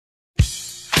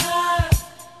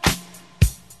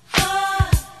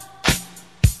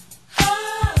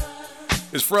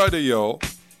It's Friday, y'all.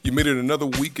 You made it another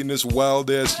week in this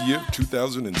wild-ass year,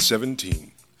 2017.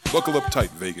 Buckle up tight,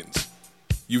 Vegans.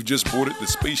 You've just boarded the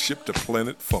spaceship to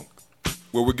Planet Funk,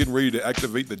 where we're getting ready to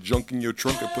activate the junk in your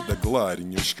trunk and put the glide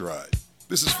in your stride.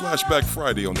 This is Flashback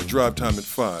Friday on the Drive Time at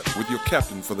 5 with your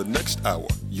captain for the next hour,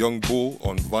 Young Bull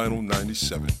on Vinyl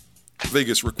 97.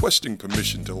 Vegas requesting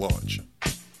permission to launch.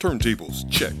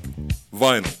 Turntables, check.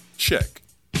 Vinyl, check.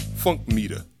 Funk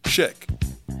meter, check.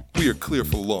 We are clear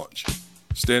for launch.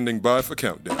 Standing by for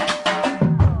countdown.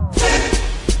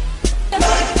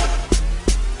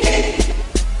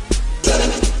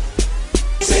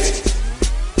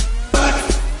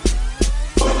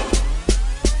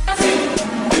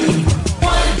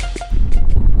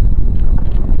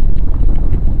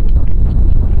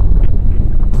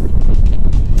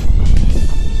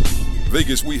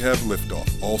 Vegas, we have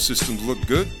liftoff. All systems look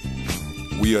good.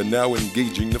 We are now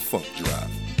engaging the funk drive.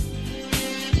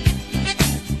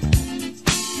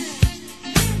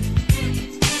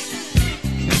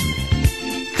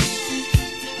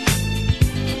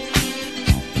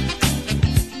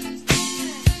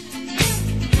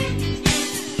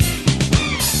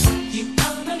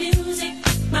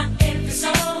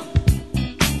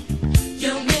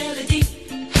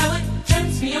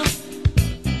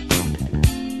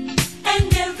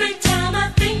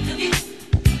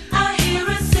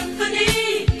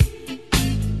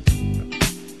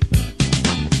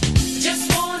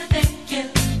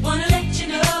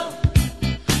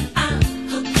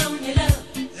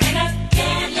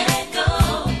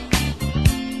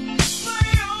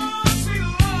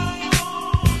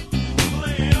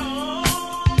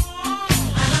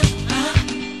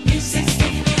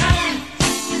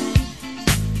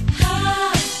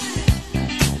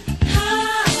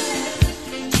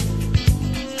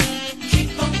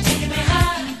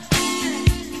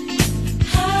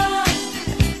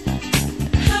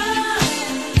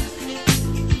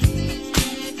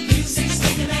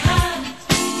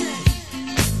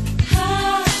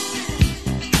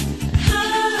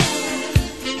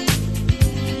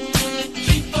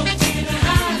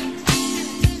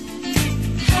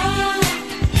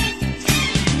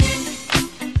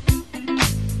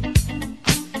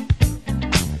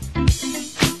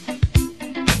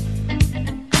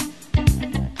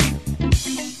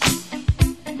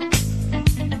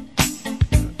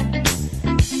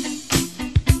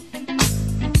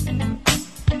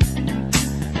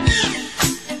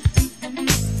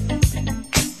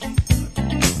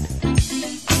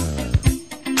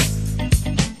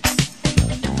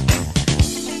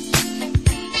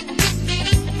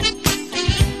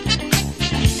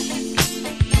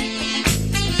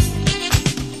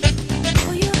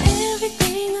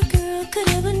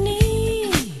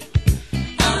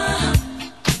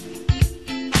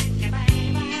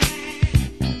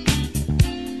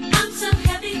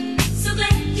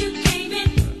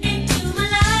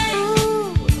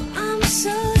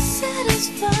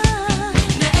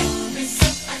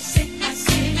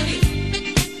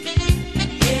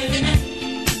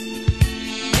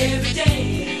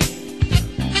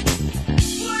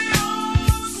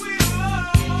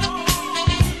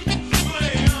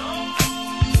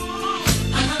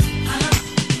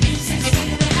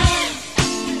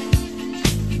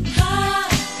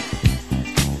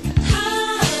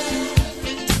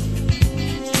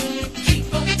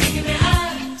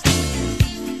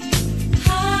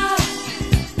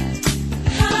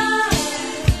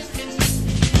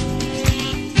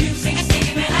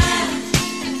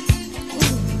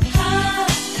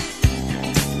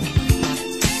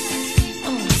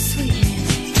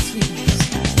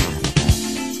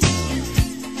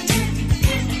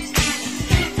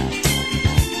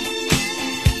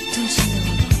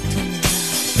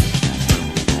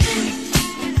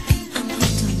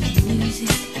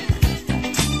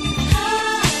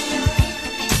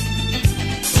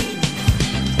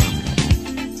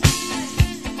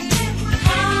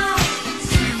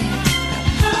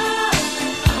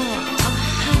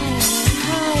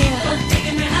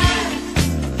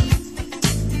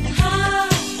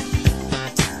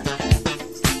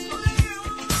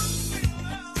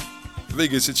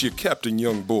 Vegas, it's your Captain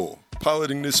Young Bull,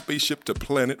 piloting this spaceship to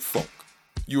Planet Funk.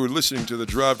 You are listening to the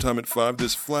Drive Time at 5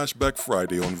 this Flashback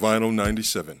Friday on Vinyl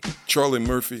 97. Charlie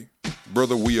Murphy,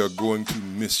 brother, we are going to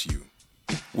miss you.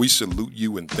 We salute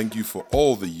you and thank you for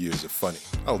all the years of funny.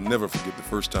 I'll never forget the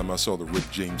first time I saw the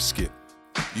Rick James skit.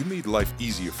 You made life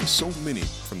easier for so many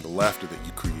from the laughter that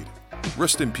you created.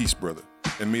 Rest in peace, brother,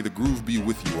 and may the groove be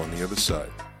with you on the other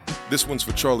side. This one's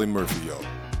for Charlie Murphy, y'all.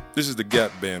 This is the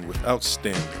Gap Band with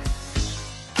Outstanding.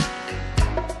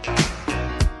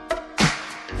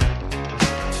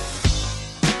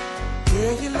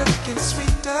 Girl, you're looking sweet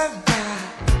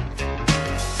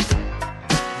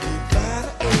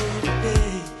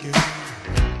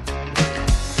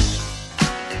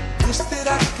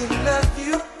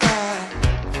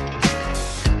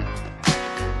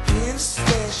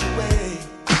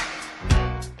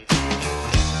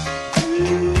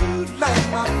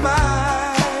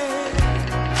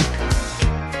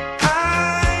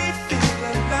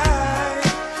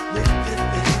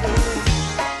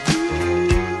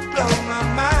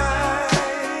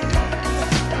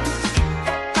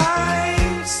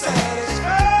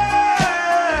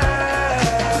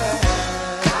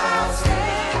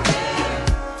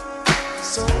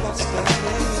So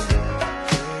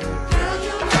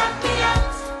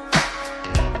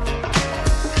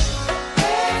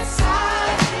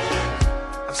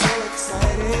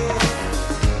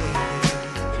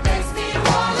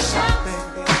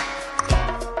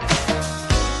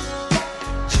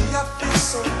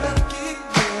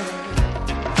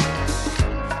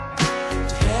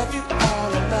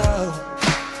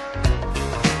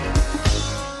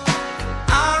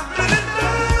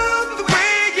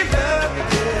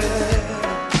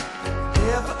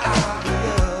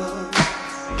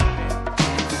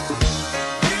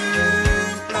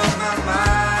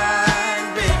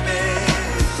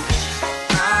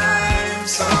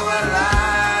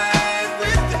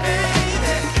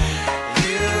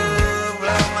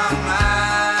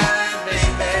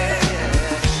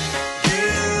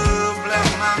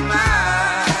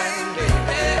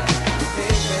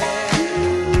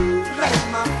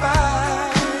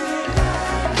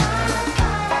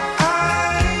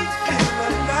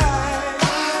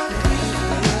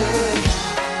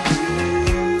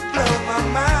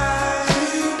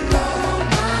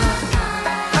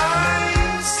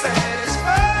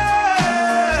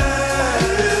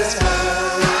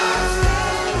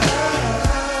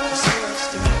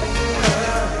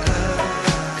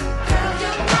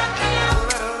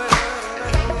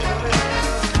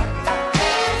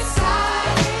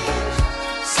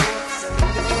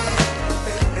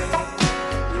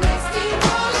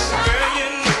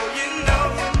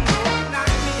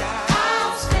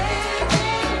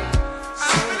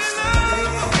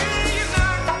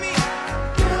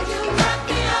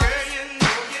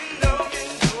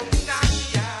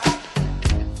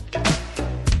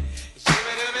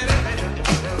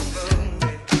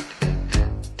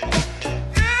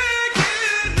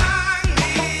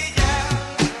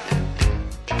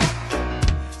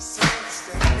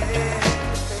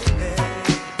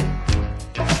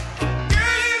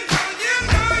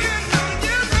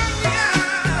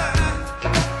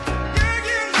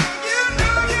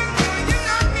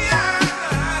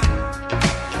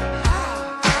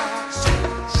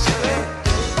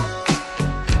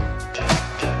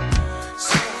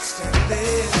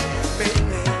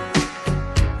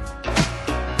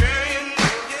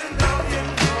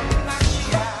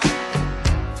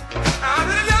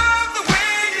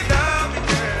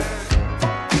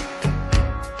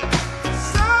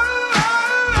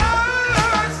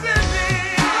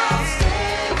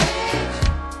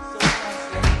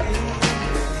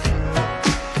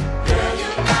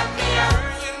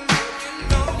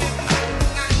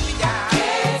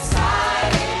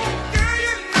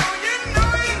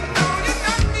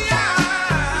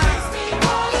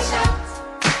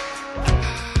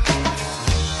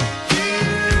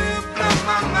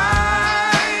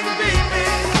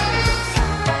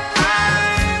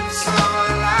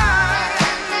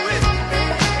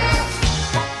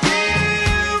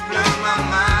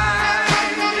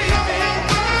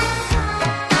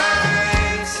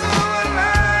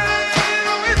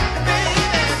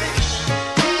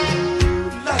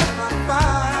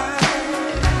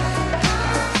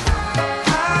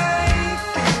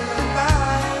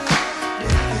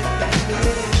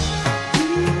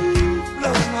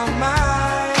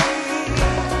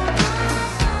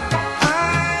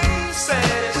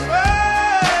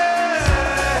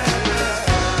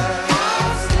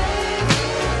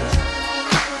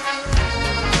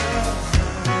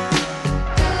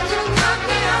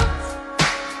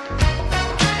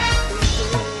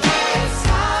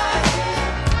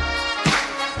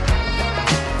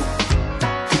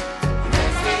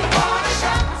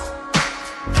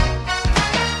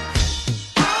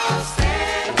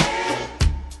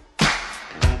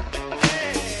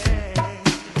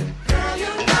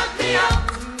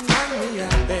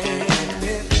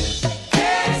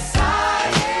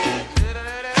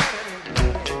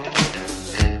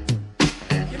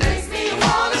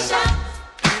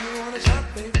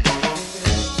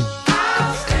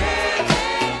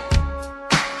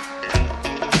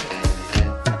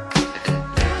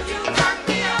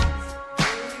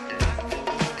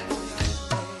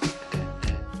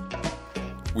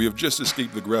We have just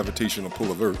escaped the gravitational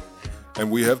pull of Earth,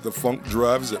 and we have the funk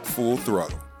drives at full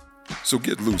throttle. So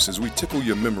get loose as we tickle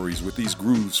your memories with these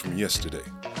grooves from yesterday.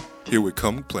 Here we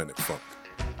come, Planet Funk.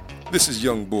 This is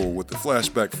Young Bull with the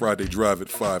Flashback Friday Drive at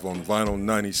 5 on Vinyl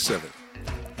 97.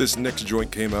 This next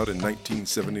joint came out in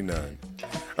 1979.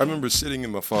 I remember sitting in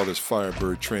my father's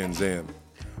Firebird Trans Am,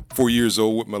 4 years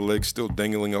old with my legs still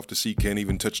dangling off the seat, can't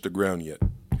even touch the ground yet.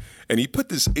 And he put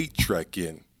this 8-track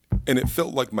in, and it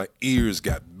felt like my ears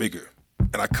got bigger,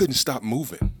 and I couldn't stop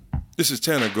moving. This is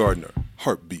Tanner Gardner,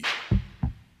 Heartbeat.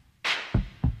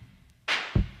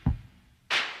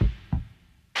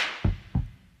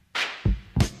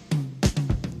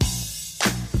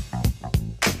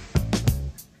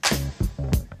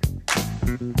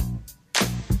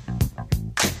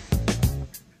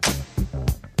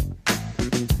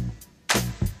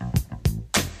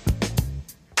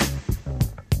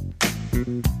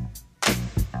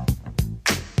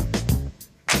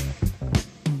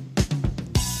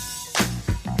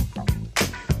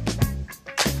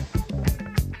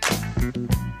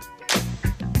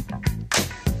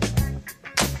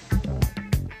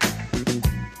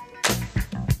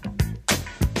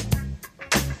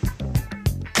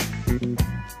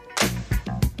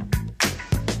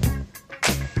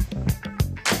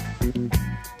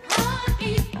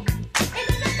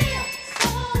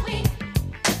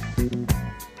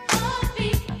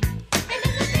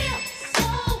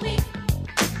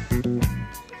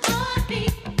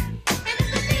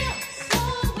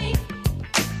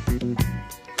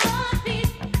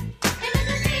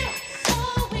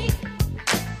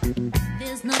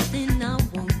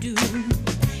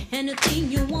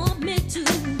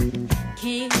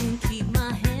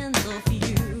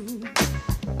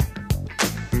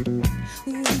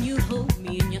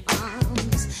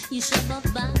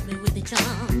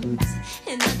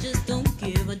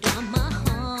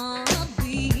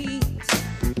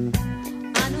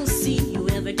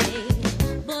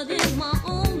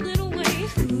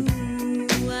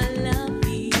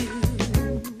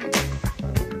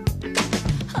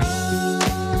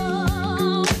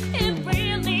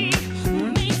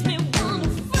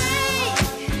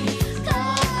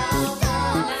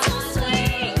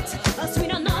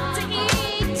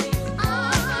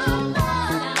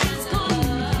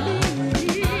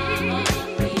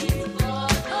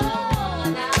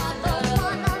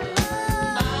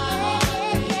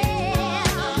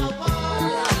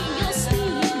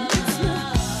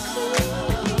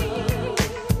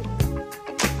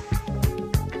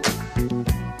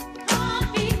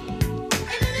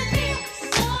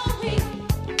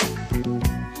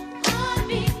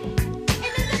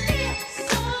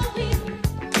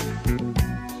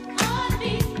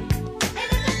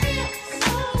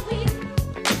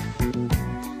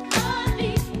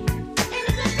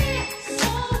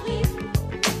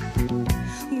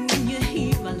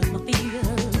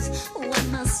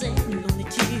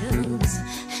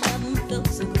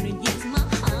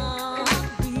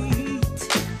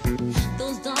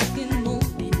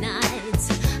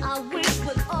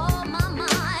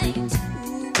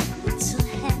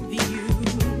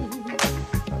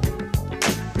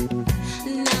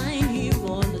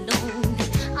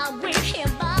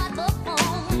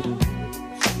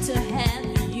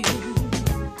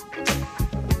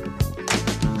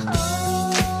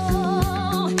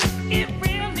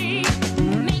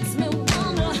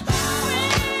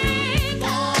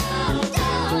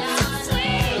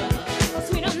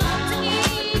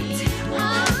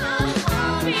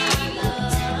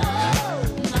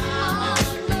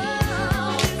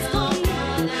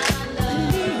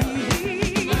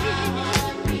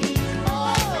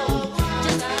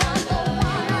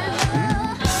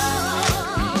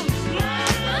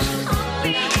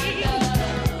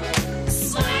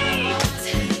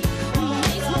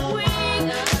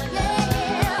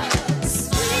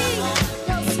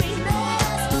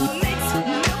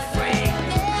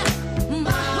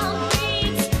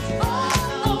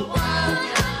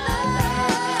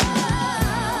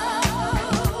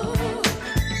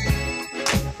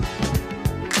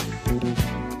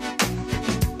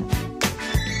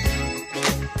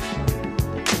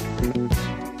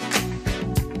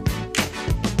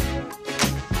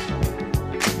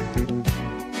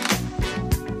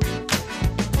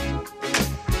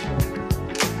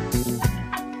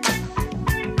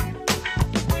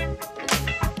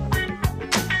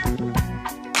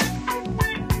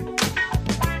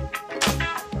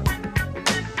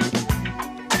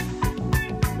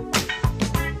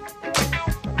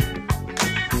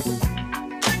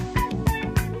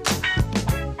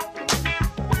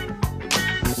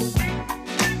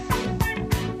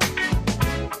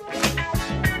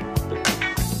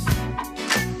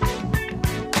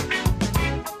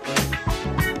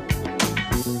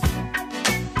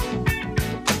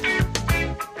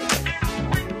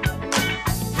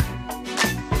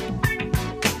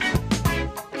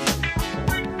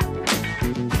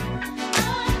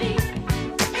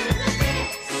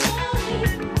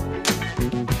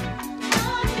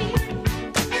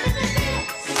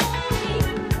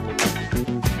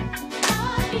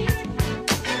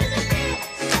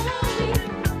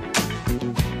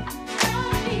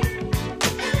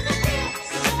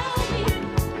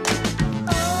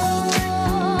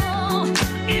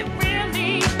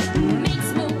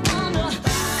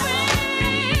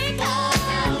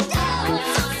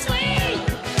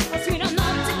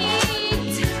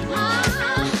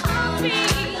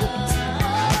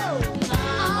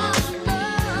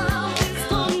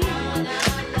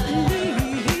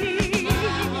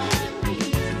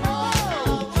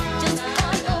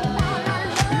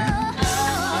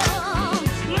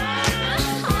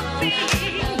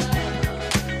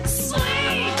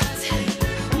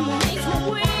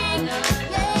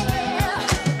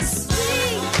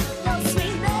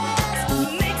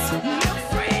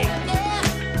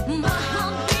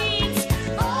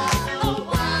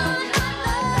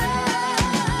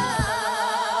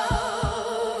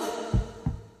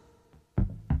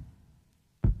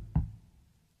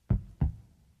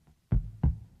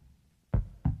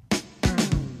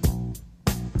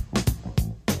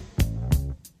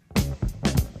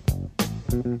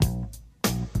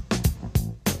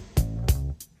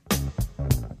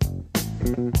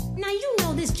 Now you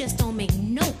know this just don't make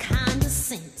no kind of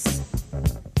sense.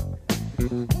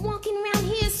 Walking around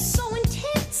here is so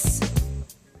intense.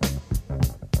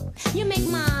 You make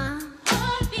my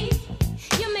heart beat.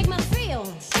 You make me feel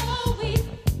so weak.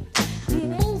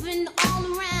 Moving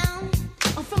all around,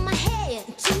 from my head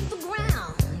to the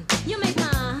ground. You make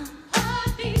my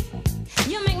heart beat.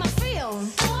 You make me feel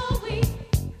so weak.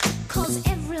 'Cause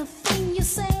everything you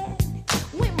said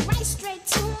went right straight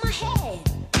to my head.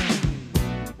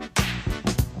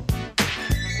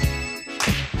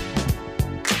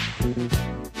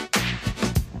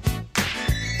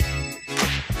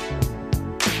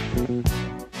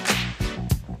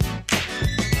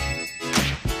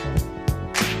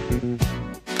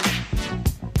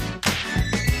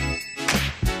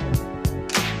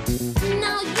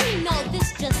 Now you know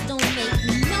this just don't make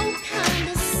no kind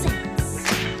of sense.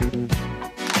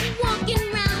 Walking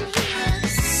around here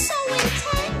so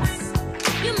intense.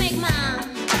 You make my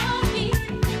heart beat.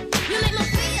 You make me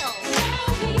feel so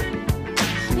weak.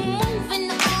 Moving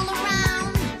all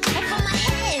around, from my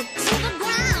head to the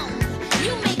ground.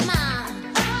 You make my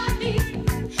heart beat.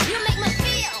 You make me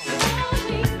feel so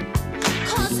weak.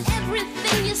 'Cause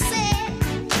everything you said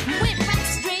went right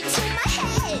straight to my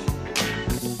head.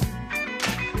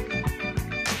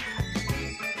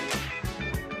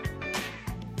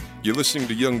 You're listening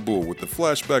to Young Bull with the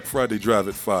Flashback Friday Drive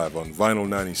at 5 on Vinyl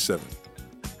 97.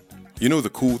 You know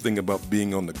the cool thing about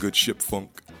being on the good ship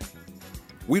Funk?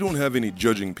 We don't have any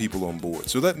judging people on board,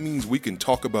 so that means we can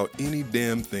talk about any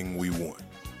damn thing we want.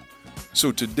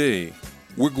 So today,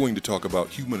 we're going to talk about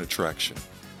human attraction.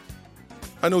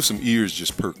 I know some ears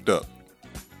just perked up.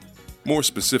 More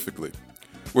specifically,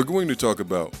 we're going to talk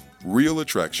about real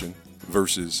attraction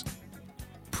versus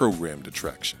programmed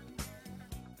attraction.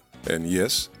 And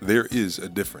yes, there is a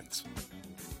difference.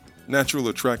 Natural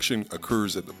attraction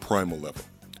occurs at the primal level.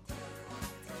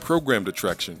 Programmed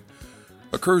attraction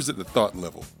occurs at the thought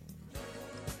level.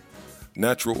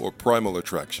 Natural or primal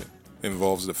attraction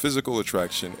involves the physical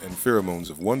attraction and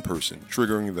pheromones of one person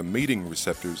triggering the mating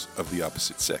receptors of the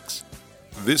opposite sex.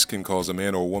 This can cause a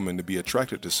man or woman to be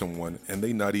attracted to someone and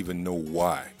they not even know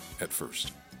why at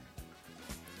first.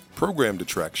 Programmed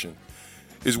attraction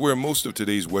is where most of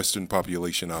today's Western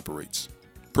population operates.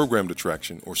 Programmed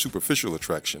attraction, or superficial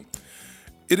attraction,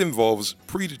 it involves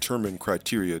predetermined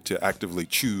criteria to actively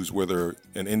choose whether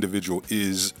an individual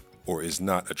is or is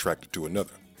not attracted to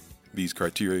another. These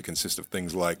criteria consist of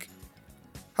things like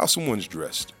how someone's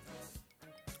dressed,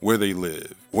 where they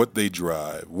live, what they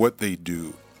drive, what they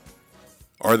do,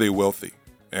 are they wealthy,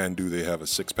 and do they have a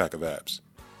six-pack of abs?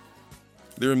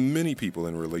 There are many people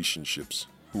in relationships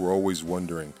who are always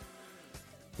wondering,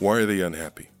 why are they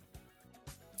unhappy?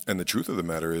 And the truth of the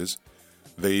matter is,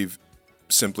 they've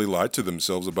simply lied to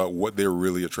themselves about what they're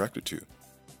really attracted to.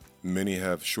 Many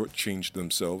have shortchanged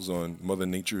themselves on Mother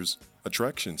Nature's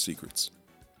attraction secrets.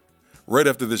 Right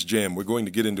after this jam, we're going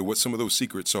to get into what some of those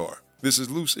secrets are. This is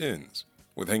Loose Ends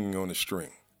with Hanging on a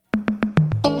String.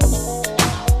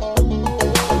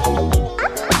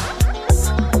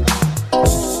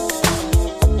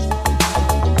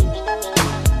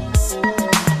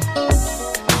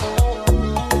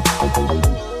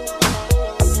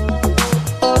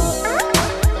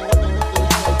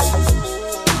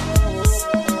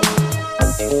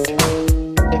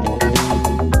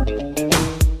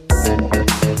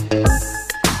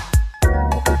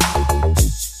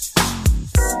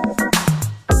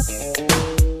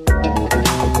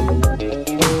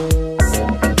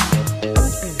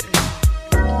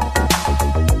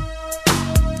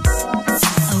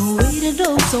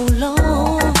 So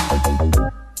long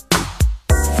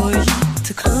for you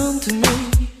to come to me.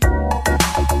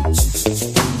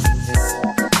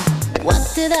 What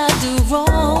did I do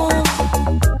wrong?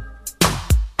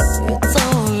 It's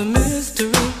all a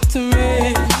mystery to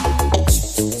me.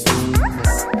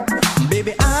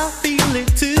 Baby, I feel it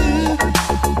too.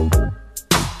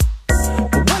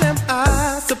 But what am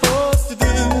I supposed to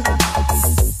do?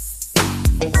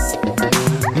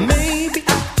 Maybe I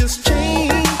just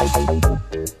changed.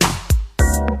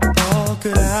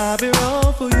 Could I be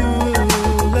wrong for you?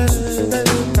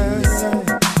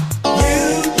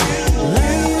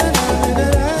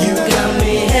 You got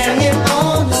me hanging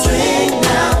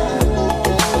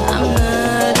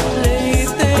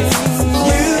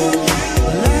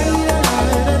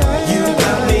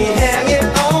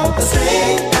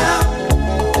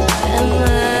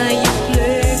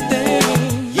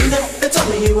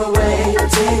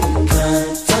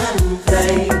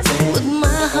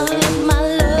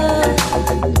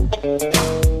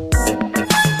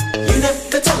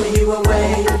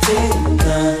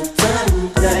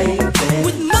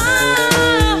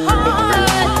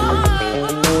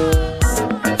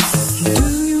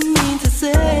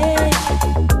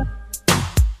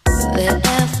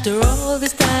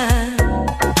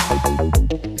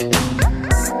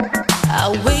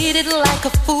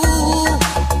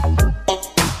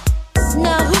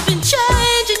Now who's been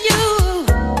changing you?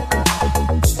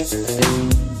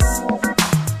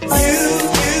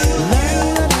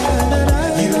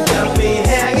 You got me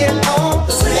hanging on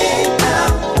the same now.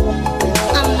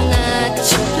 I'm not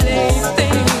your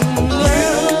plaything.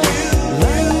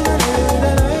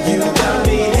 You got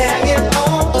me hanging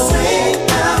on the same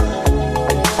now.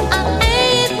 I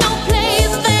ain't no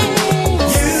plaything.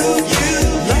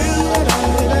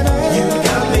 You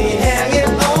got me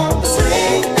hanging on the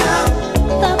same now.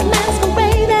 The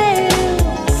masquerading.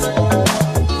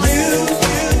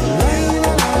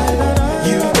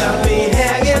 You got me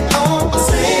hanging on the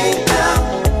same now.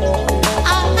 I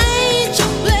ain't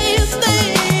your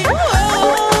plaything.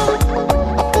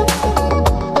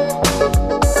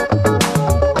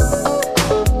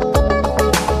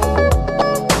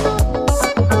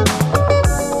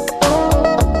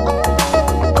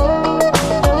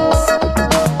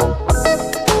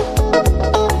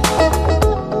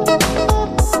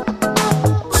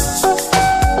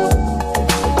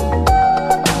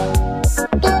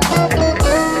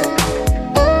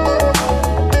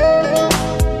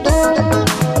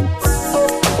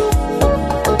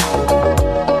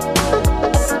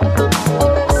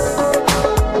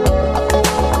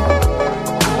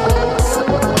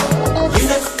 You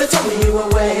never told me you were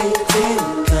waiting,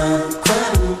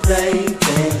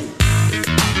 contemplating.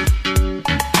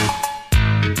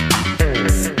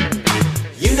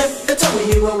 You never told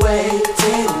me you were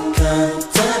waiting,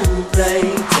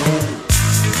 contemplating.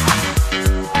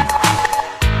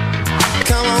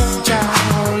 Come on,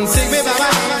 child, take me by my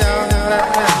hand.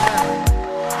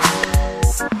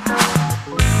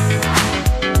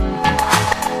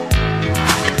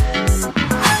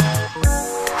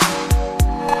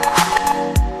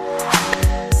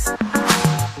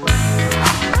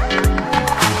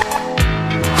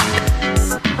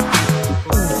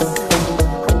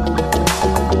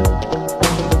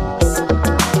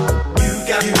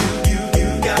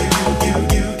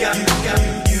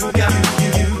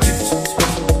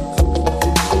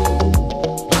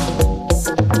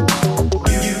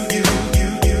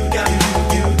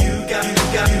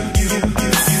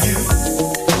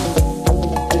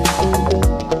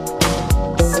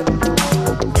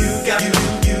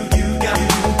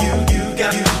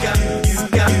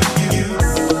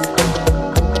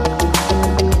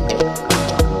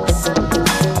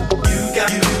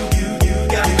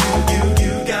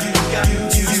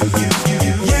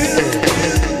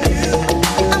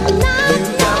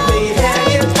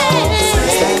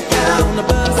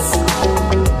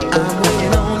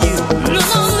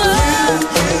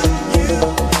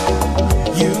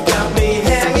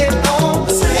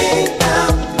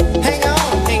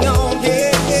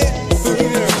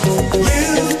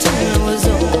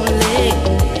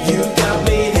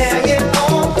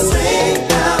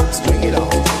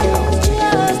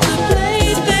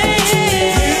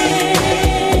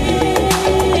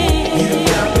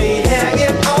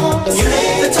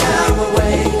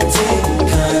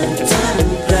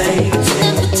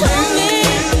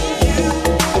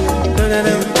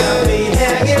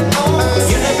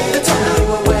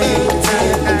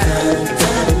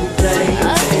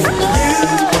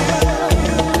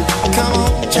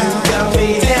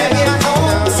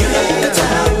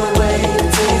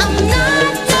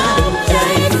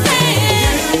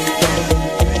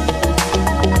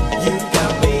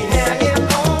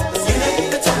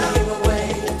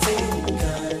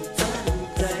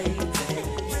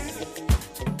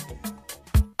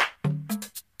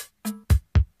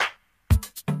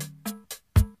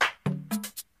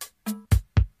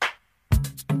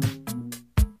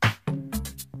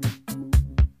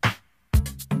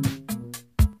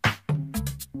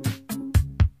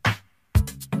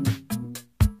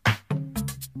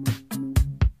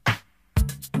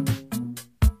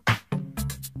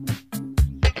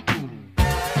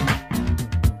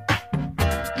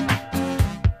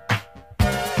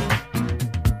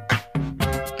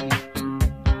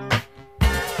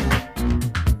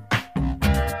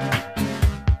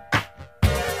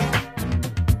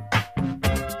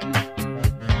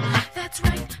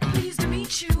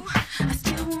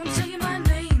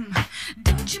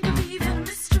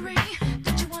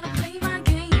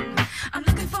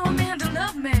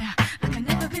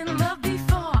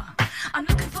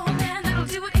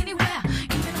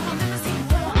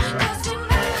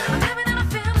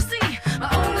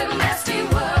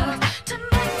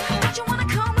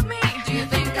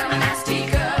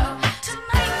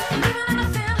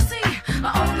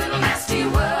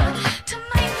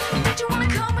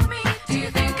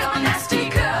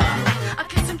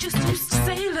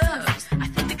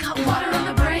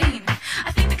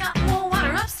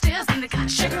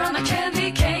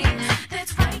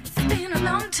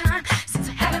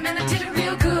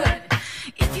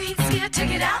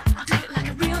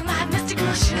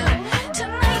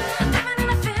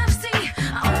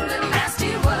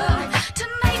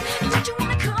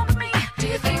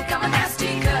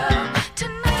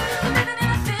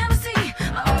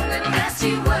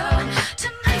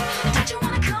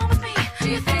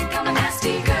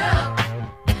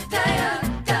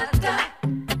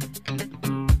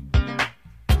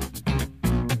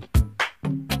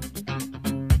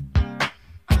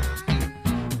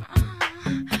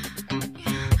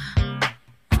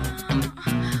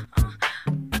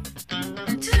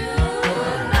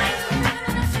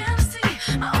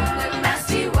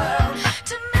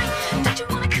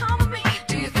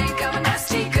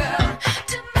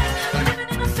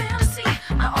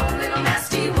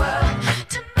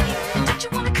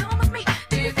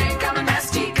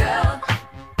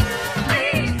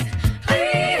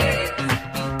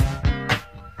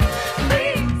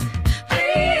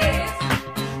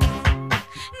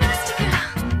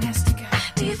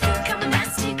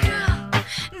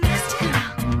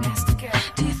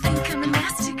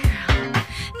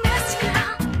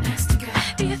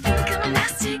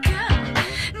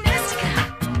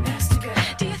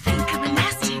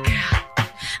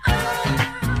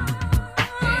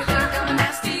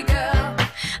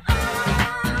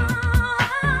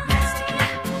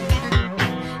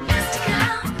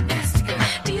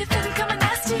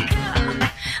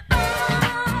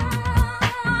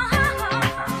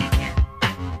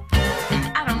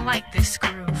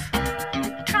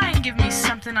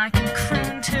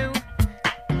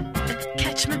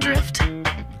 drift.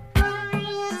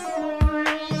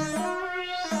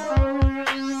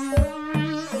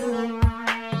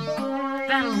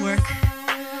 That'll work.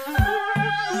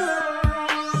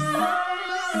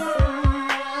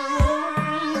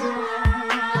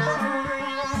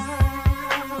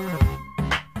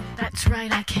 That's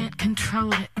right, I can't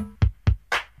control it.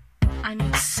 I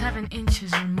need 7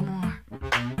 inches or more.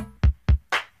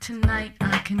 Tonight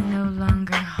I can no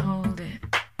longer hold it.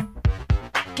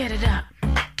 Get it up,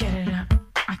 get it up.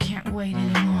 I can't wait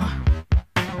anymore.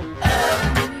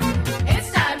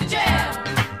 It's time to jam.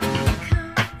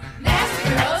 Nasty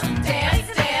girls, dance,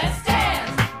 dance,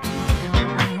 dance.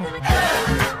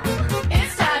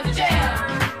 It's time to jam.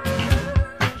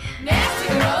 Nasty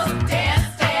girls,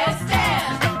 dance, dance,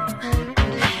 dance.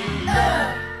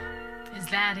 Is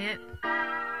that it?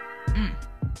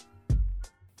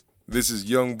 This is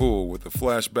Young Bull with the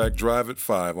Flashback Drive at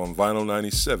 5 on Vinyl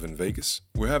 97 Vegas.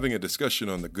 We're having a discussion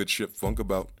on the Good Ship Funk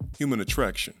about human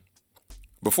attraction.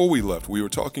 Before we left, we were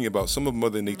talking about some of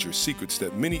Mother Nature's secrets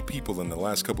that many people in the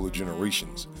last couple of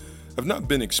generations have not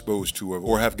been exposed to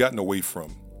or have gotten away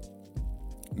from.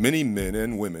 Many men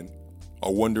and women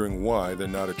are wondering why they're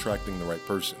not attracting the right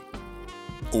person,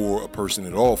 or a person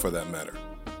at all for that matter.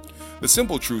 The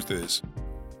simple truth is,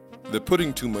 they're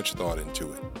putting too much thought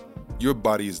into it. Your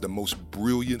body is the most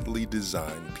brilliantly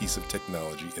designed piece of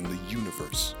technology in the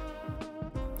universe.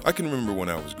 I can remember when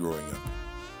I was growing up,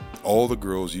 all the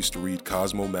girls used to read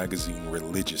Cosmo magazine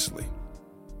religiously.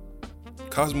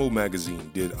 Cosmo magazine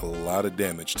did a lot of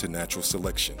damage to natural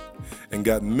selection and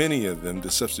got many of them to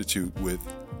substitute with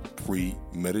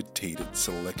premeditated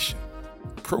selection.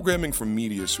 Programming from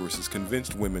media sources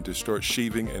convinced women to start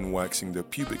shaving and waxing their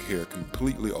pubic hair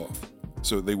completely off,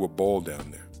 so they were bald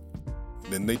down there.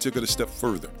 Then they took it a step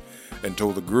further and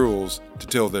told the girls to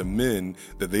tell their men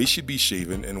that they should be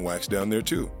shaven and waxed down there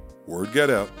too. Word got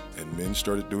out, and men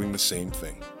started doing the same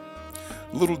thing.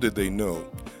 Little did they know,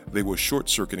 they were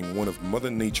short-circuiting one of Mother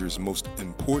Nature's most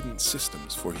important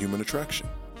systems for human attraction.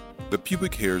 The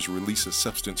pubic hairs release a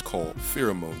substance called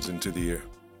pheromones into the air.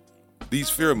 These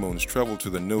pheromones travel to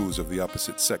the nose of the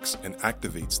opposite sex and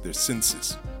activates their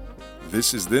senses.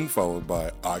 This is then followed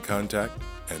by eye contact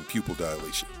and pupil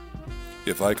dilation.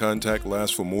 If eye contact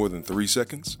lasts for more than 3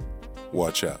 seconds,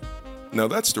 watch out. Now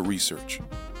that's the research.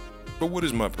 But what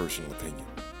is my personal opinion?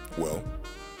 Well,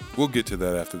 we'll get to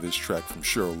that after this track from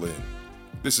Cheryl Lynn.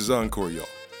 This is Encore Y'all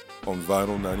on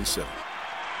Vinyl 97.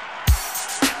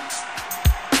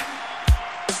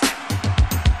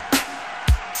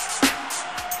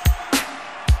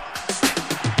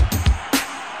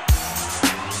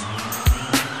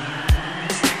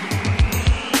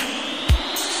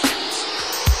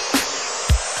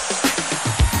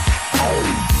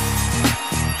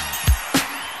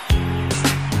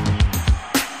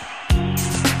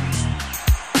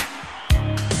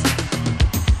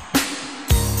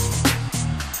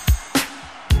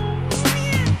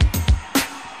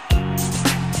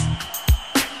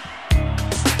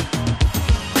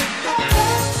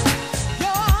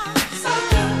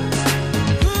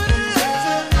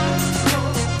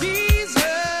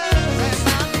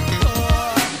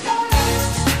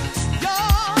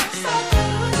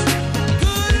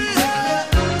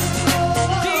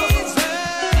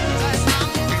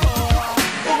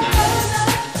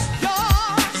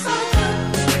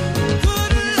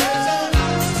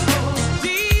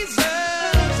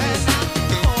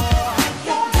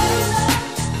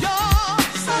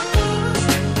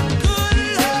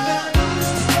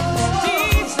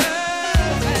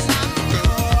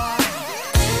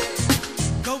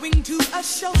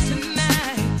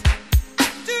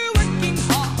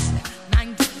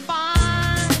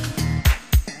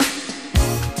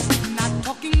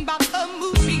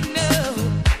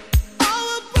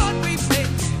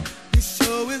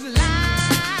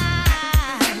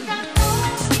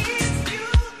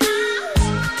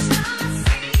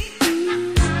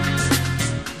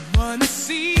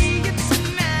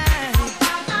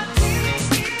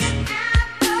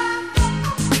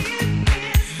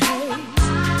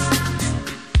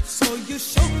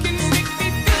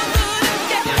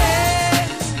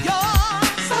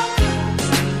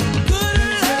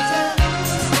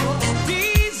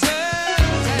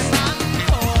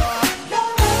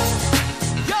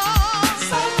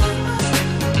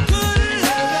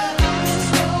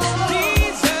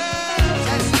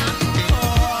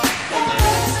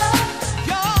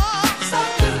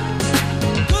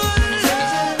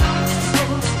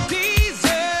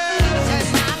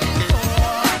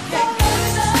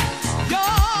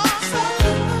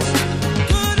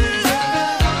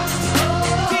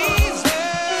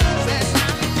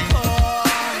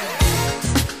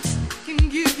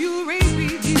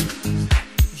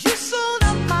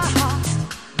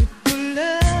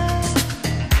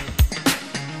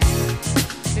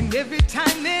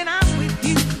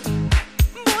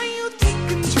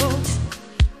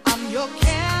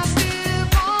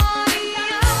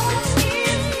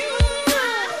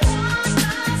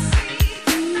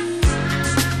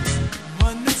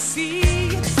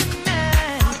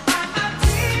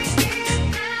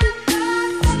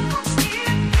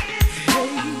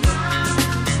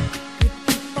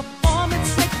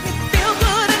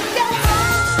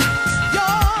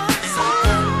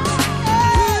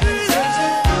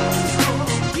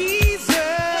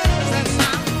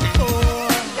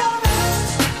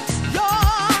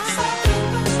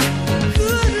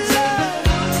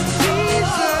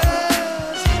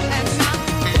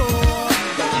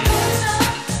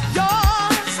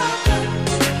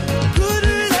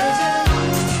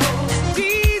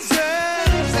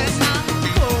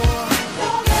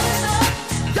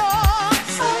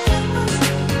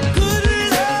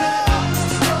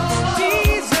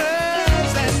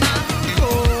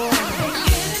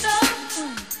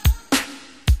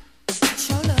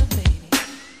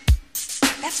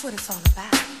 That's what it's all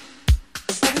about.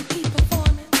 A repeat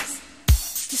performance.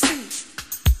 You see,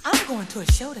 I'm going to a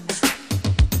show tonight.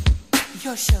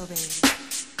 Your show, baby.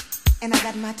 And I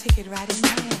got my ticket right in my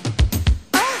hand.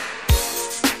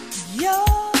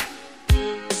 Your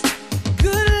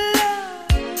good love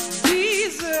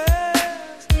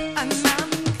deserves an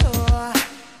encore.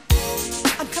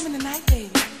 I'm coming tonight,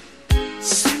 baby.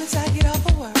 Soon as I get off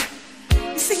of work.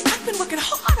 You see, I've been working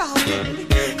hard all day,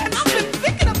 and I've been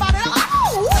thinking about it.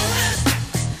 Oh,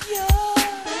 your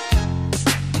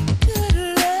good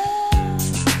love,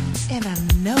 and I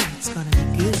know it's gonna be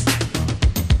good.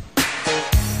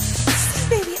 See,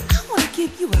 baby, I wanna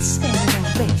give you a standing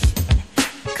ovation.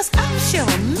 I'm sure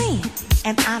a man,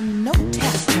 and I know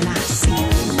talent when I see it.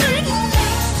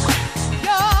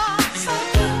 You're so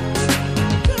good.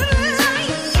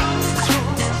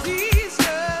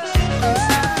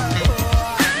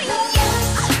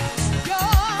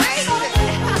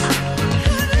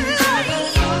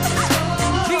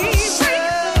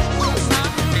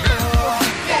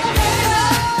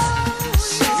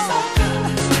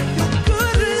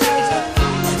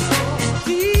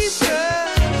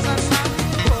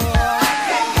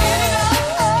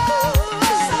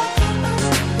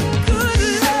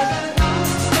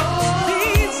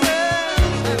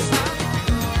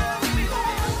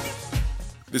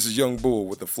 This is Young Bull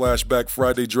with the Flashback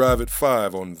Friday Drive at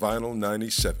 5 on Vinyl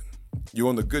 97. You're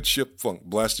on the Good Ship Funk,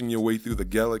 blasting your way through the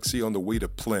galaxy on the way to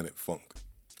Planet Funk.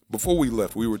 Before we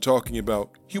left, we were talking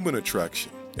about human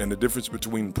attraction and the difference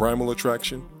between primal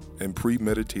attraction and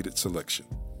premeditated selection.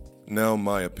 Now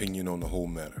my opinion on the whole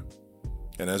matter.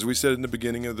 And as we said in the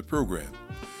beginning of the program,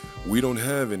 we don't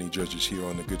have any judges here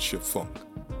on the Good Ship Funk.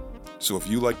 So if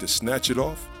you like to snatch it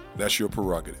off, that's your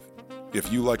prerogative.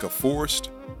 If you like a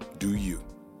forest, do you.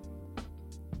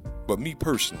 But me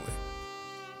personally,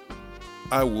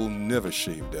 I will never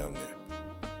shave down there.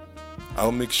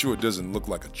 I'll make sure it doesn't look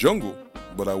like a jungle,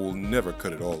 but I will never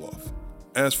cut it all off.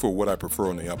 As for what I prefer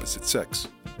on the opposite sex,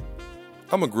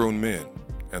 I'm a grown man,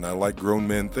 and I like grown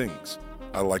man things.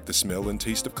 I like the smell and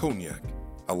taste of cognac.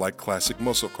 I like classic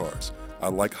muscle cars. I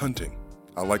like hunting.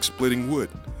 I like splitting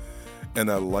wood.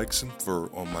 And I like some fur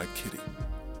on my kitty.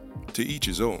 To each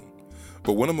his own.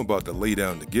 But when I'm about to lay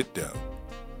down to get down,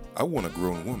 I want a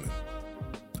grown woman.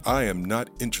 I am not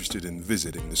interested in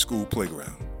visiting the school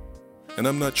playground. And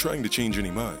I'm not trying to change any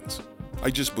minds. I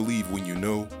just believe when you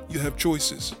know, you have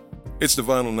choices. It's the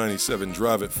Vinyl 97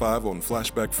 Drive at 5 on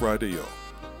Flashback Friday, y'all.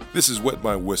 This is Wet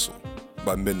My Whistle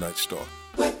by Midnight Star.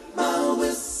 Wet my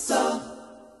whistle.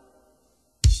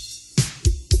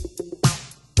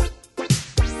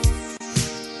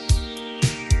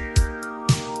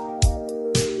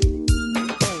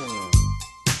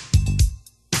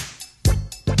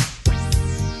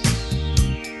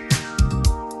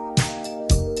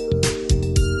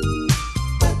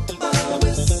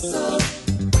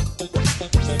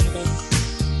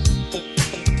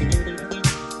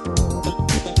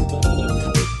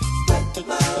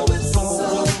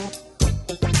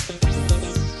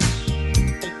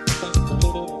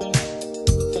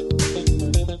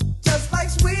 Just like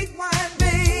sweet wine,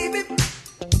 baby,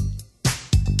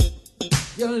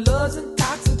 your love's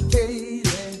intoxicating.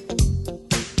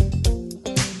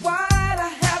 Why'd I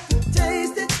have to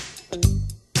taste it?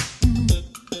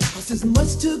 'Cause it's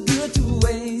much too good to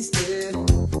waste it.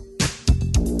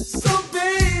 So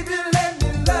baby, let me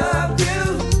love you.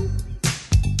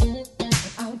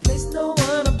 I'll place no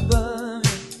one above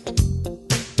you.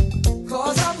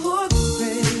 'Cause I'm hooked,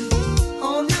 baby,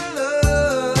 on your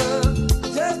love.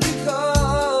 Just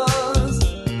because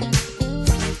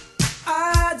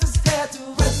I just had to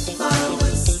wet my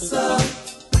whistle.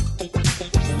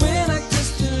 When I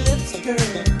kissed your lips, girl,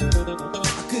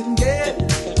 I couldn't get it.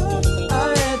 I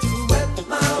had to wet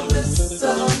my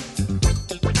whistle.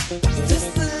 Just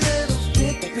a little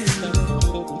bit, baby,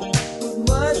 was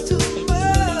much too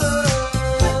much.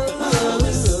 My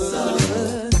whistle.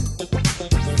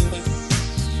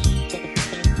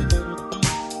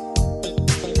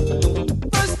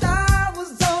 First I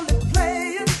was only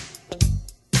playing.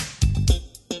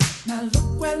 Now look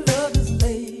where love is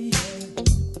laying.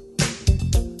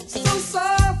 So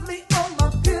softly on my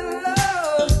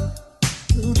pillow.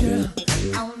 Ooh, girl,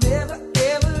 I'll never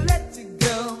ever let you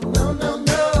go. No, no,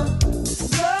 no.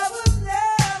 Love was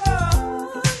never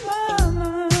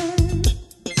mine.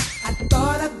 I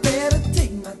thought I'd better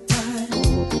take my time.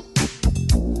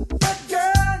 But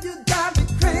girl, you got me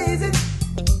crazy.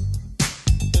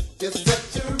 You're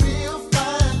such a real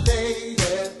fine lady.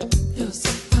 You're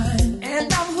so fine. And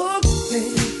I'm hooked,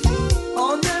 baby,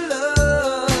 on your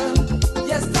love.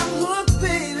 Yes, I'm hooked,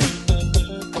 baby.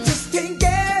 I just can't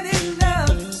get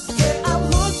enough. Yeah, I'm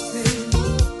hooked,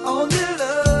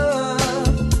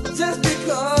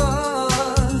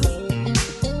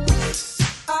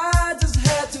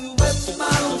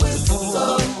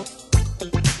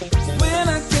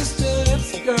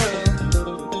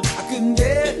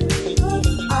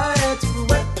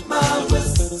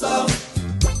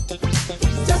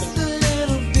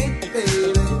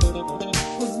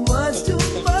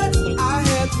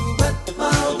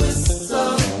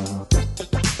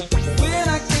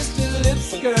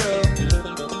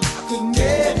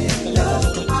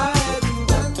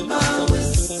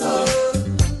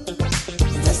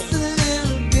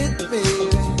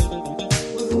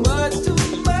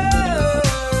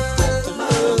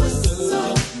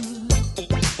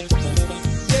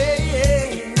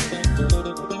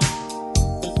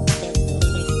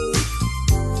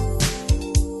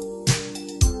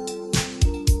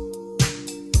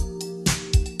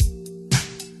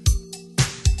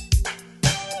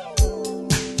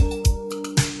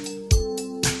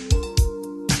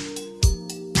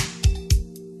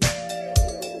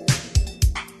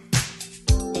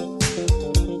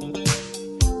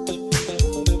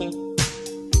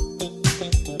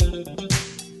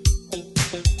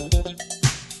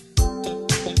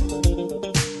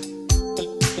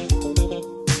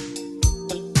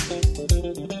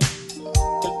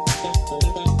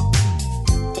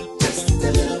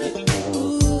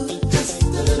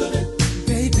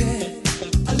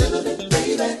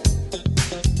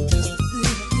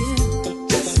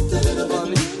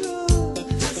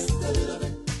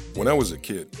 When I was a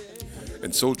kid,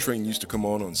 and Soul Train used to come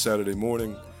on Saturday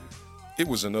morning, it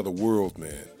was another world,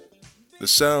 man. The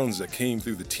sounds that came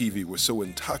through the TV were so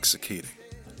intoxicating.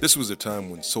 This was a time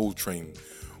when Soul Train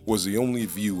was the only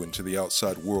view into the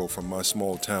outside world from my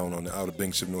small town on the Outer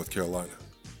Banks of North Carolina.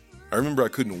 I remember I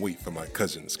couldn't wait for my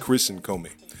cousins, Chris and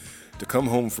Comey, to come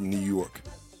home from New York,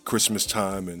 Christmas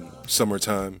time and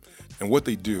summertime, and what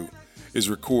they do is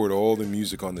record all the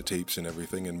music on the tapes and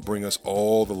everything and bring us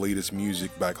all the latest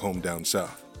music back home down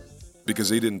south, because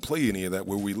they didn't play any of that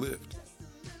where we lived.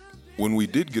 When we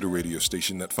did get a radio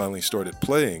station that finally started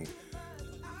playing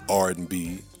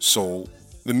R&B, soul,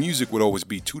 the music would always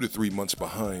be 2 to 3 months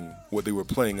behind what they were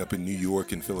playing up in New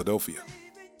York and Philadelphia.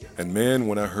 And man,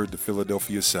 when I heard the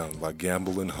Philadelphia sound by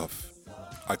Gamble and Huff,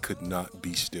 I could not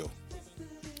be still.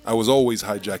 I was always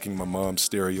hijacking my mom's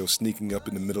stereo, sneaking up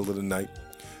in the middle of the night.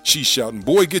 She's shouting,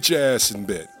 "Boy, get your ass in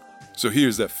bed." So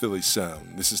here's that Philly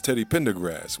sound. This is Teddy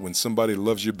Pendergrass, When Somebody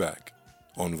Loves You Back,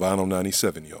 on Vinyl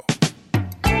 97, y'all.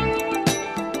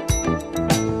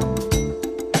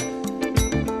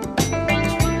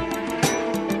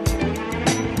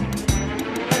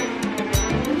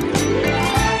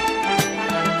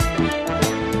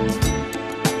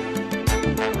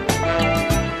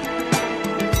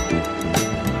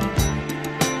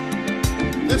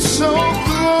 It's so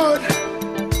good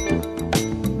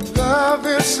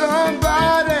loving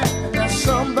somebody, that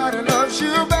somebody loves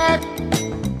you back.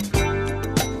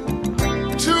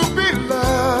 To be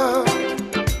loved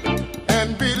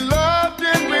and be loved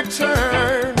in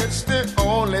return, it's the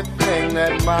only thing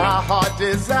that my heart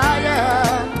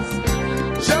desires.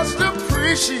 Just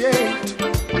appreciate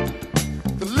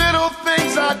the little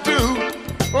things I do.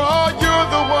 Oh, you're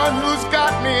the one who's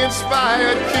got me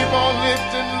inspired. Keep on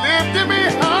lifting me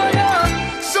higher.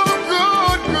 So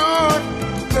good,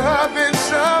 loving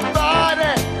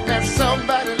somebody, and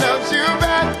somebody loves you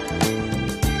back.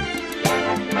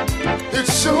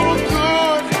 It's so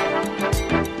good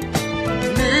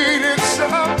needing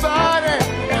somebody,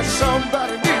 and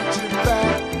somebody needs you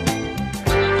back.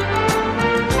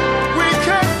 We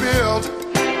can build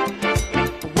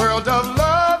a world of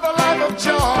love, a life of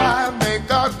joy, make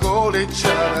our goal each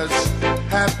other's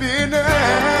happiness.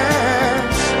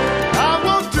 I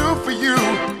will do for you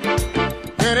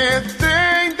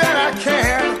anything that I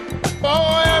can.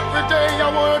 Oh, every day I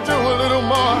want to do a little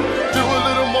more,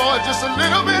 just a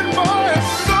little bit more.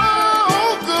 It's so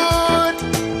good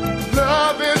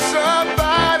loving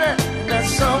somebody, that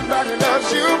somebody loves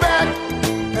you back,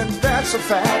 and that's a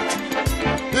fact.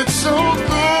 It's so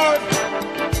good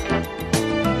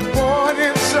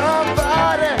wanting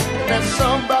somebody, that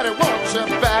somebody wants you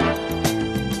back.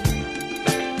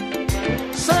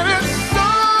 Said it's so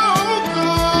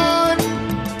good.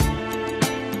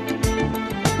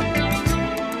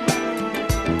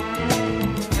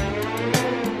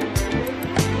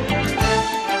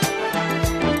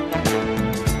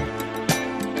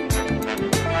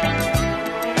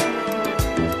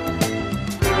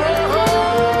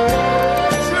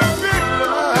 To be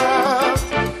loved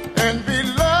and be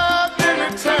loved in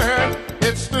return,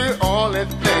 it's the only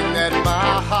thing that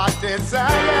my heart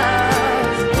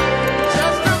desires.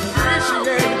 Just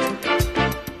appreciate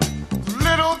the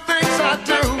little things I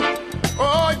do.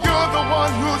 Oh, you're the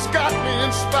one who's got me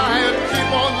inspired. Keep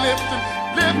on lifting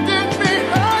me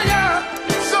higher.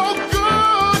 So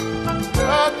good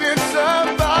loving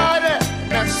somebody,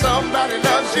 and somebody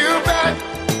loves you back,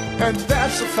 and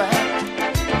that's a fact.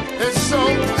 It's so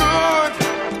good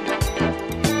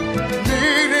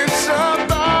needing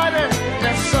somebody,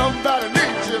 and somebody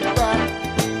needs you back.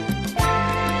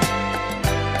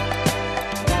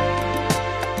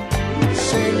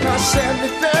 Say now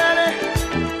 70-30,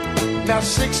 now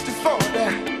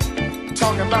 60-40,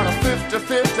 talking about a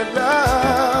 50-50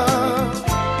 love.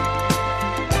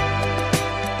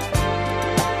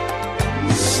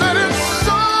 Said it's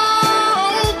so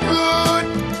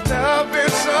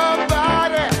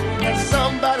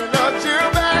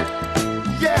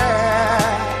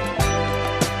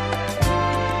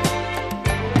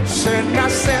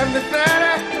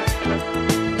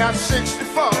about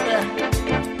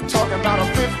 60-40, talking about a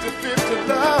 50-50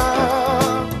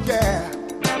 love, yeah.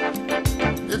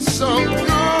 It's so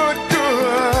good,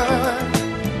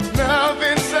 good,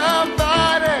 loving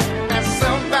somebody and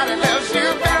somebody loves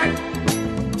you back.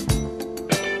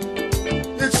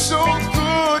 It's so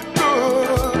good,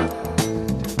 good.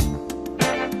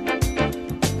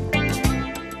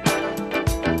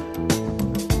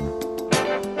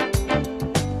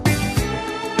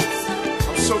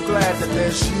 I'm so glad that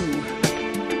there's you.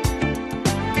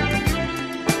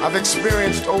 I've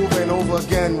experienced over and over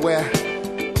again where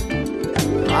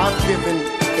I've given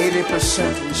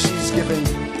 80% and she's given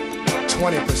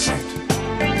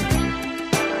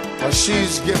 20%. Or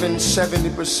she's given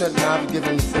 70% and I've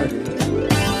given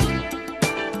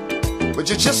 30%. But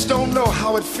you just don't know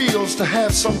how it feels to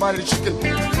have somebody that you can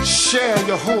share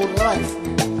your whole life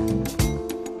with.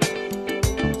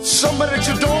 Somebody that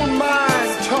you don't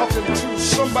mind talking to.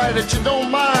 Somebody that you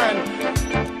don't mind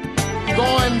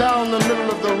going down the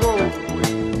middle of the road with.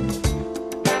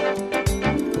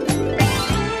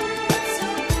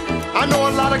 I know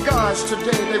a lot of guys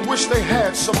today, they wish they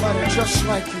had somebody just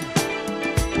like you.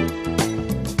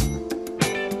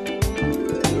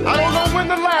 I don't know when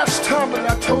the last time that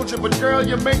I told you, but girl,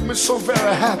 you make me so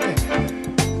very happy.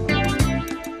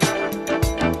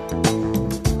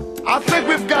 I think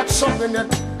we've got something that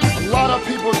a lot of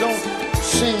people don't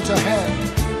seem to have.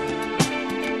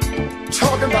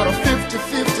 Talking about a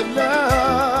 50-50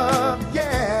 love, yeah.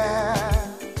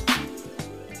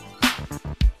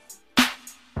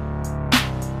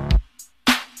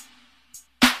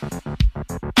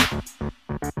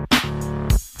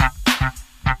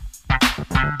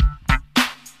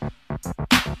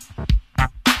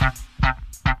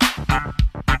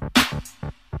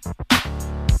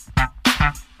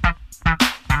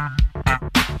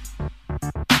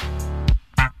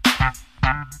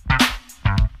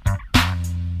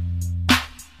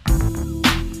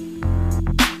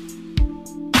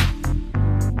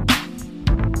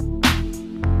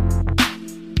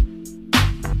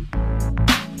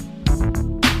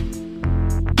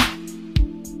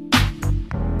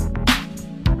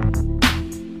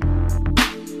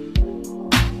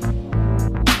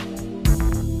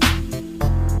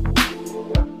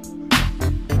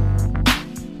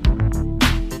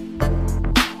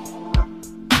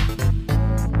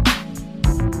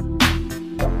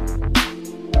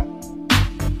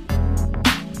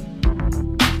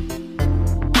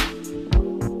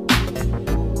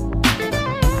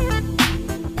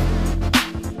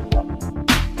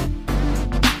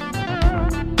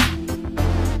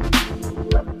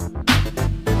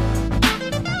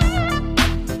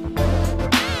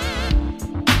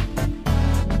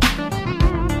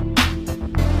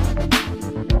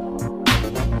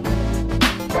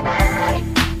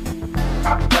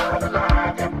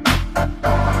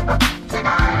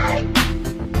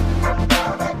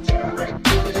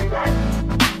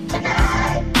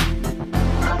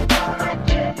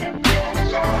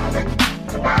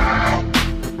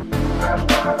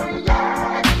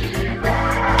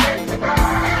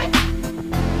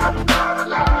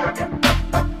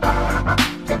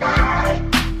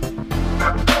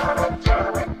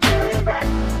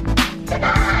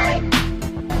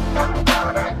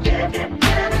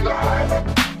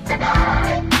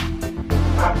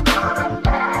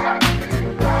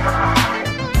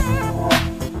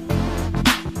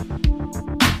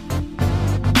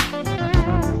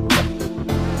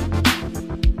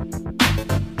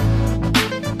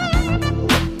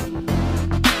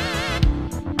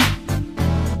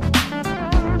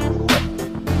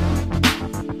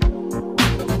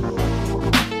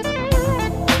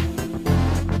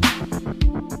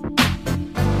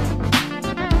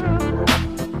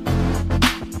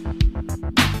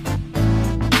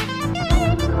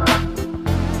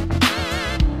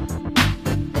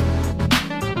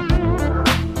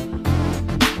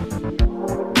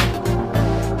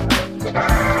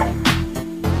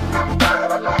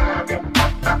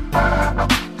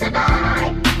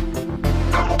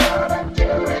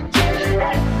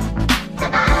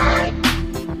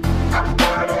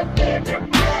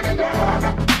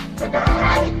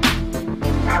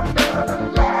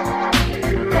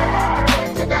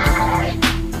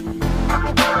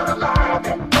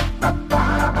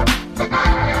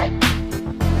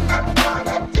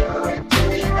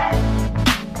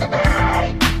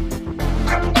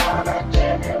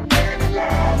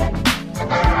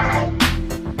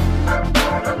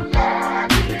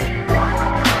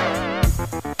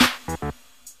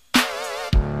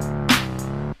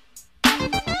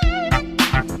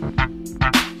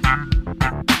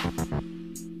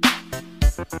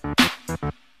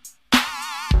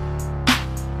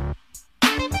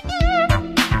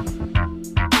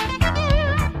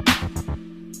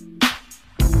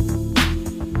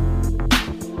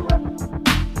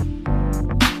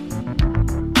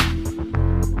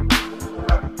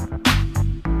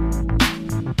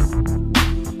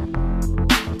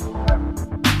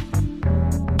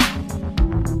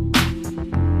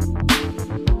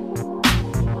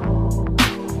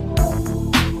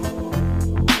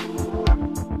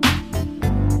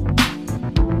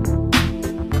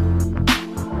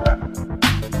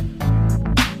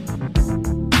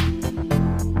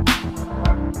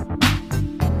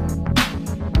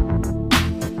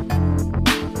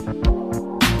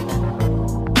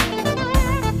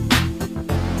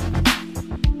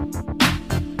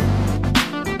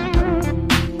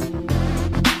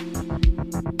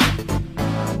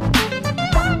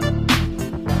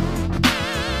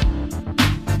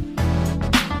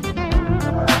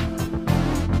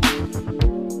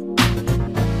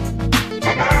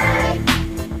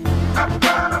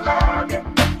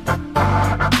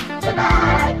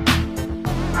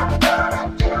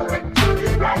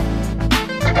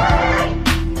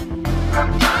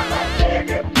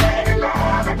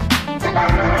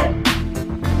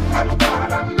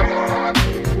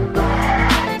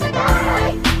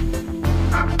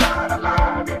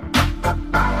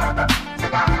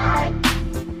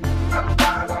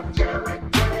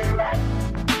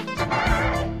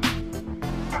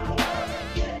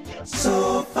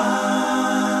 So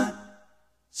fine,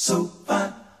 so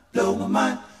fine, blow my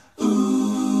mind.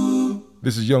 Ooh,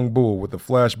 This is Young Bull with the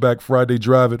Flashback Friday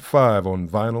Drive at 5 on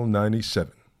Vinyl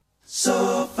 97.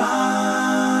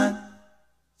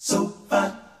 so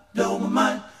fine, blow my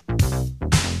mind.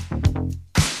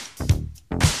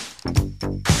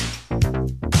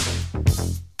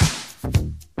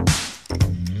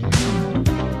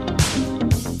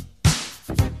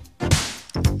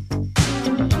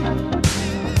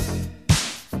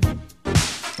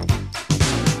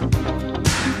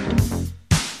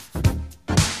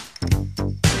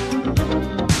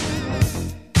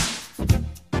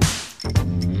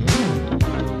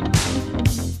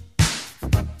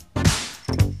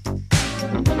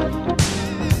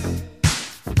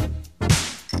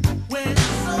 When I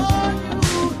saw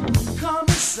you come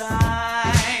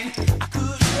inside, I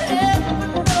couldn't help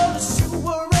but notice you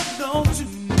were alone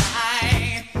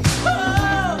tonight.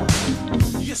 Oh,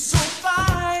 you're so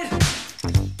fine.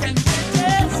 Can we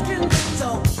dance? Can we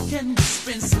talk? Can we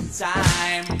spend some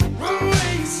time?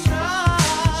 Rolling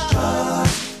strong.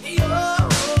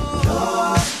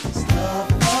 Your stuff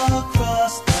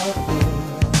across the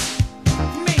floor.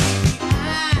 Maybe I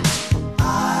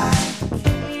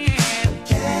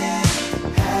can't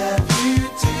have you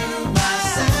to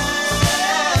myself.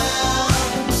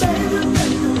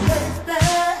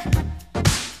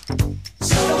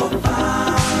 So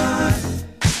fine,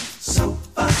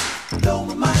 blow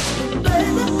my mind.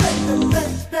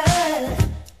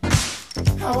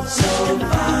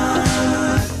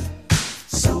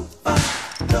 So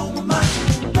fine, blow my mind.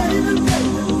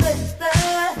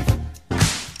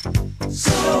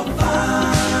 So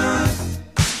fine,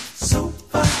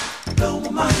 blow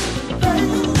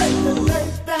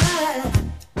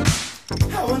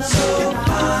my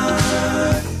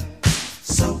mind.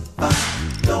 So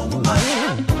fine, blow my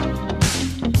mind.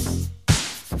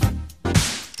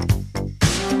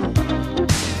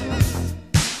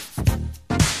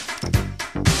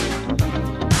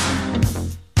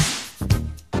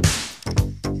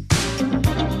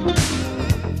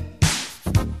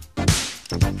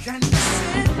 Can you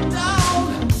sit down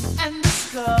and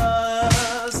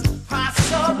discuss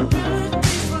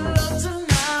possibilities for love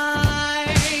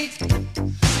tonight?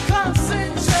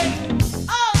 Concentrate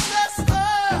on the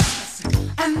stars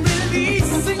and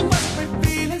releasing what we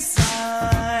feel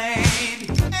inside.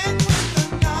 And when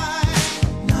the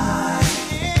night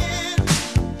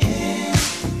ends,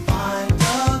 find a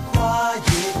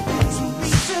quiet place to be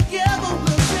together.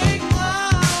 We'll take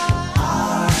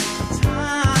our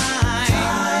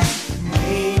time.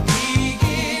 Maybe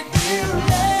it will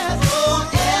last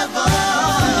forever.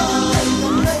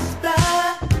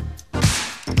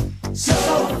 So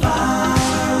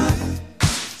fine,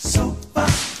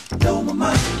 blow my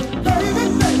mind.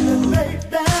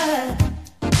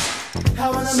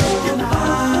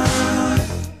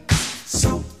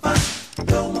 So fine,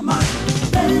 blow my mind.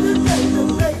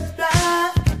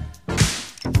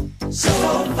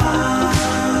 So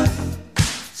fine,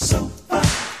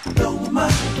 blow my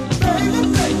mind.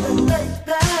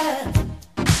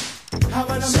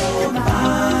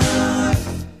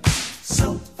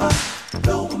 So fine,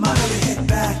 blow my mind. Hold your head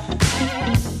back,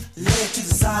 lay it to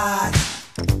the side.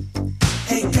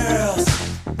 Hey girls,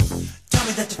 tell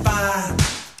me that you're fine.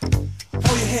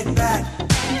 Hold your head back,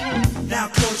 now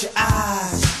close your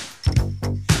eyes.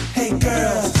 Hey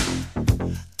girls,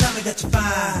 tell me that you're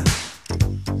fine.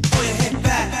 Hold your head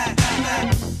back,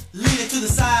 lean it to the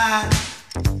side.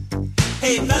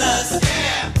 Hey fellas,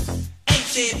 ain't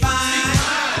she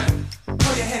fine?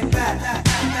 Hold your head back,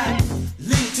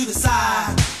 lean it to the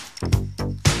side.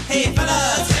 Hey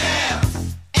fellas,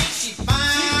 ain't she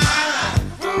fine?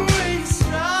 Rolling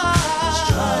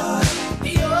strong.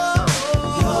 Your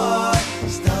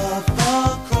stuff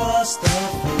across the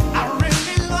floor. I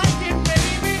really like it,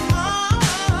 baby. I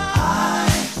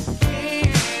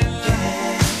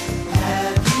can't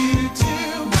have you to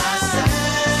myself.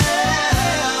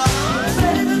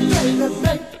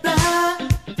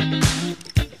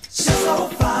 So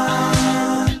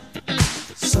fine,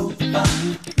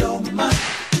 blow my mind.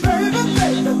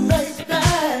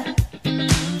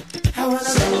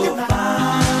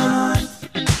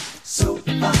 So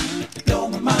fine, blow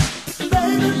my mind. So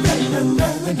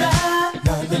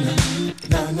fine,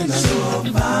 blow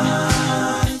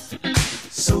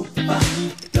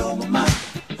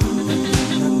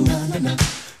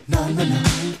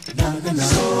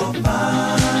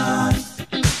my mind.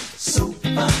 So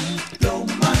fine, blow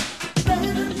my mind.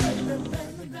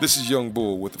 This is Young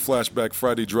Bull with the Flashback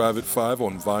Friday Drive at 5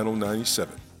 on Vinyl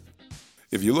 97.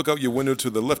 If you look out your window to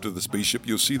the left of the spaceship,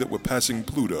 you'll see that we're passing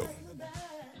Pluto.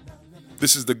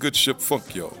 This is the Good Ship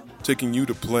Funk, y'all, taking you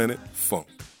to Planet Funk.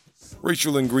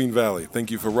 Rachel in Green Valley,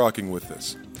 thank you for rocking with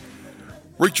us.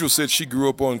 Rachel said she grew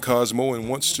up on Cosmo and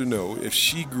wants to know if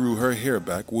she grew her hair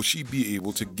back, will she be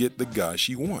able to get the guy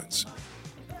she wants?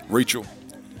 Rachel,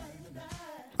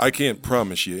 I can't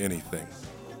promise you anything.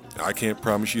 I can't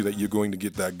promise you that you're going to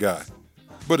get that guy,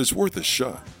 but it's worth a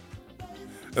shot.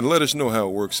 And let us know how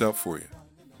it works out for you.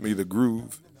 May the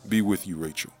groove be with you,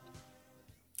 Rachel.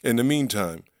 In the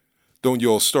meantime, don't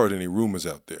y'all start any rumors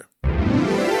out there.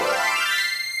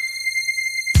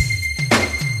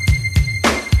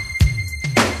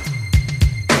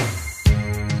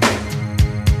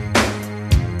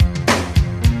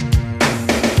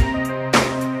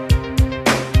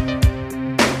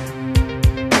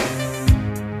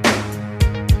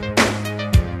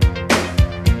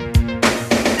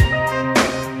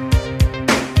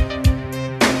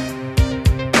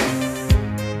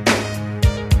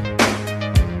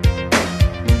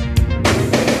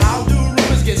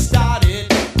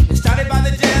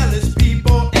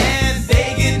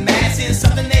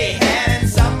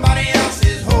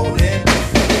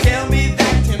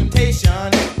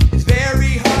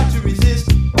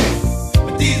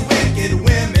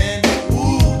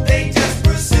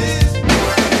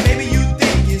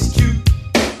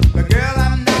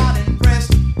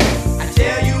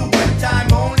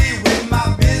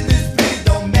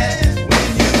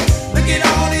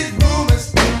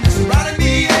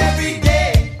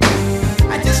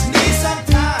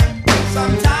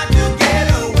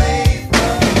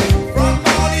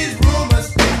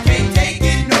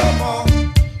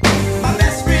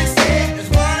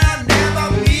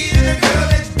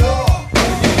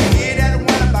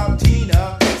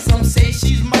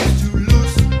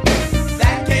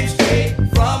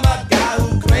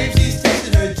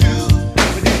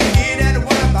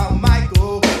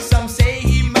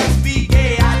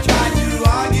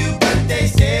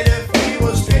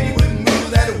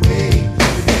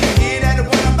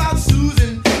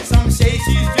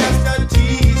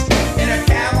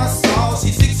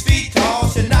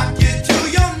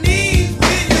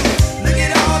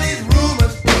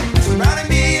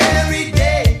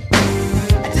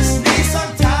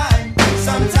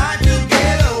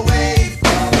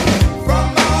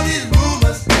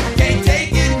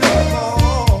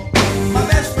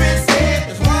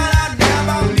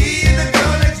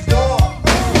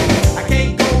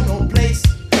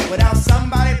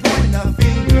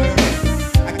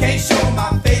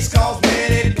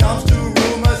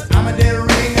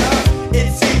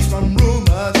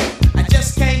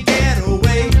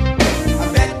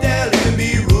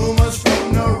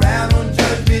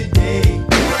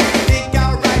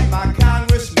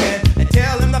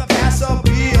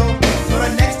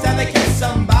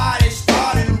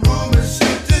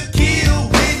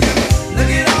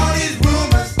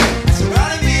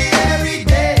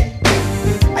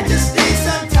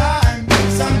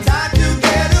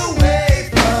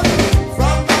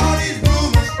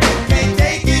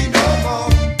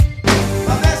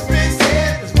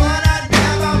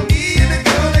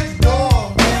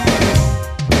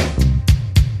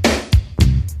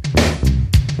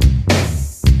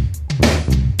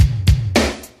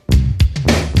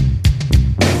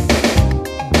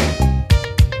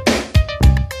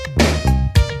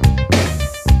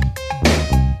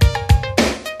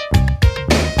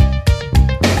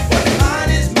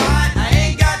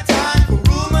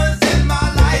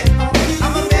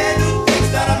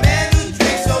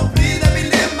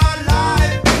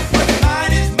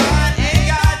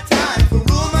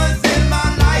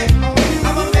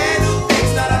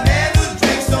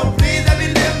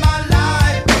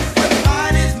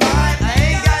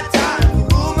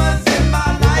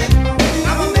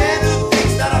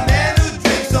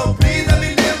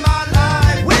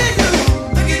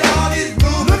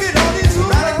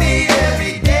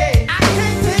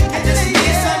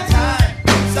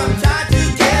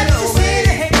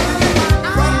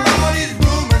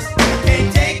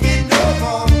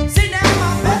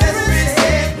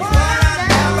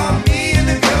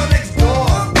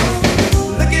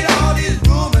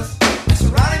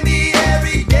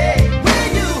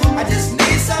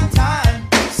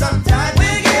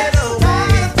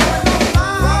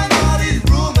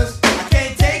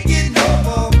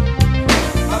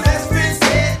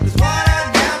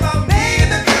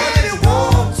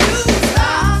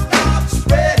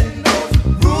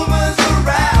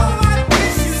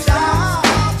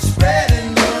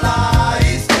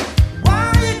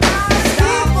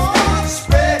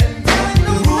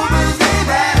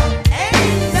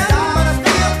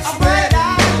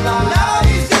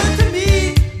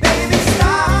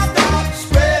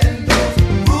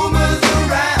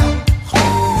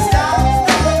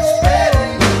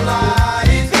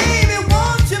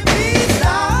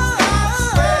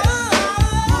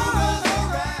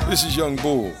 This is Young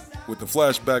Bull with the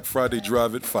Flashback Friday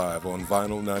Drive at 5 on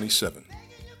Vinyl 97.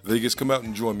 Vegas, come out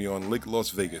and join me on Lake Las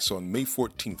Vegas on May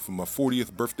 14th for my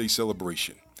 40th birthday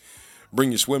celebration. Bring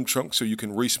your swim trunks so you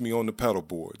can race me on the paddle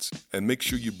boards, and make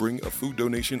sure you bring a food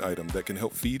donation item that can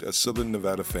help feed a Southern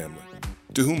Nevada family.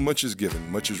 To whom much is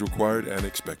given, much is required and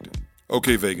expected.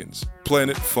 Okay, Vegans,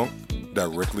 Planet Funk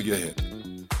directly ahead.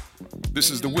 This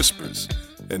is The Whispers,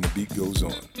 and the beat goes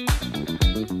on.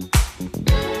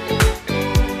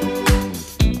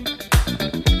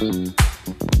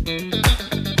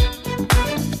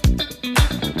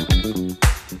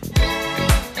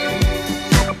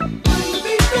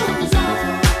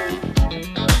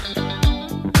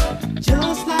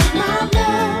 Just like my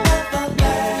love,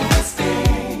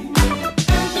 everlasting.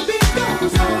 The beat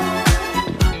goes on,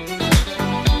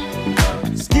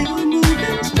 still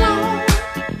moving strong,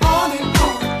 on and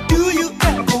on. Do you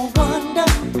ever wonder?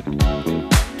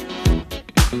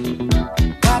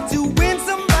 Got to win,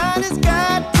 somebody's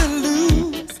got to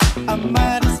lose. I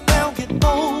might as well get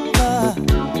over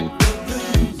the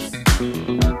blues.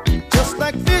 Just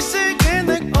like fishing in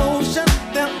the ocean,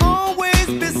 there'll always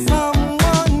be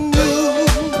someone new.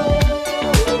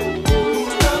 Who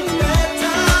done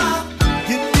better?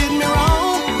 You did me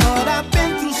wrong, but I've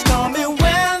been through stormy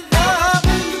weather.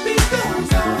 The beat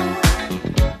goes on,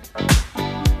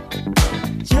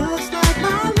 just like my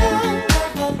love,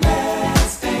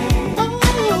 everlasting.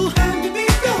 Oh, and the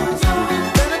beat goes on,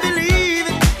 better believe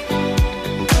it.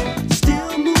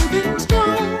 Still moving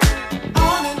strong,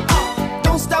 on and on.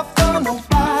 Don't stop for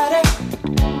nobody.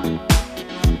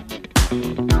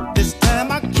 This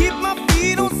time I keep my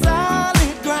feet on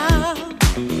solid ground.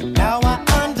 Now I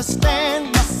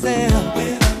understand myself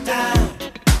when I'm down.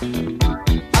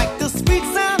 Like the sweet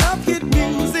sound of hit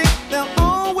music, there'll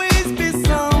always be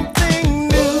something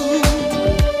new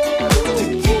to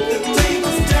keep the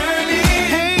tables turning.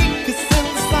 Hey, it's in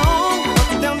the song, but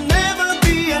there'll never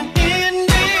be an ending.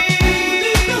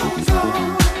 It goes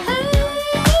on,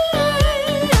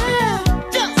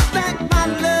 just like my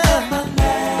love,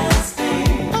 everlasting.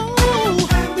 Oh,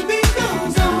 and the beat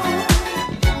goes on,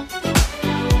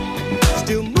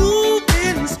 still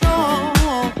moving strong,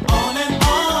 on and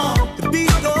on. The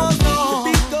beat goes on,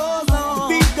 the beat goes on, the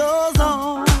beat goes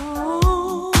on.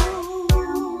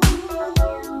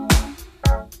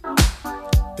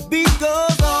 The beat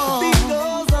goes on, the beat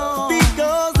goes on, the beat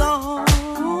goes on.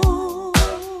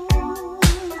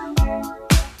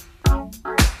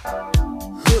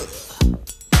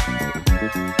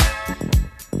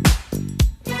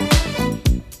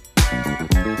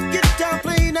 Guitar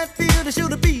playing that feel to show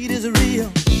the beat is real.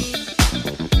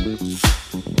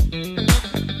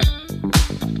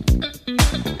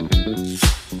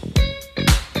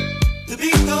 The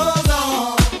beat goes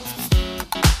on.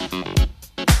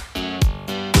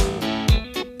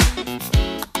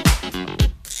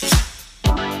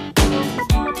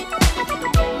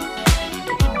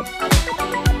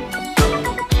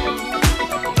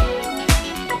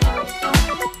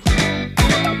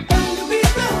 The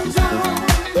beat goes on.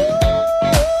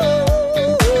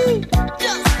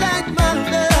 Just like my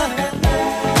love,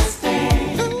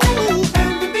 everlasting. Ooh,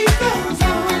 and the beat goes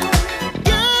on.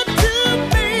 Got to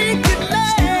make it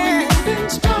last. Still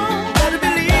strong, better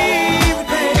believe it,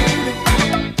 baby.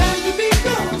 And the beat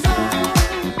goes on,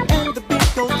 and the beat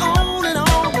goes on and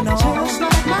on and on. Just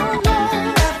like my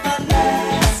love,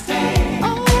 everlasting. Oh,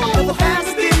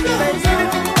 everlasting, baby.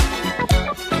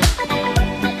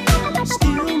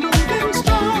 Still moving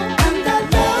strong, and I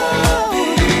love it.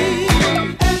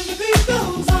 And the beat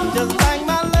goes on, just like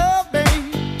my love, baby.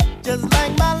 Just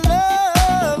like my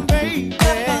love, baby.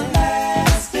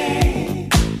 Everlasting,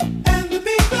 and the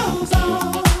beat goes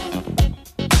on,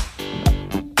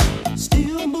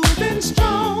 still moving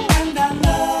strong, and I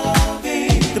love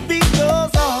it. The beat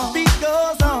goes on, the beat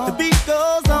goes on, the beat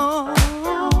goes on,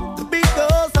 the beat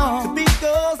goes on, the beat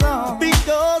goes on, the beat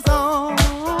goes on,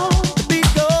 the beat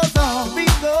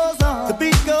goes on, the beat goes on, the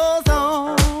beat goes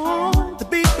on, the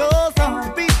beat goes on,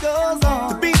 the beat goes on,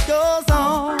 the beat goes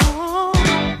on,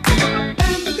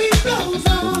 and the beat goes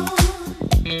on,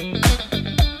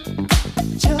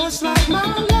 just like my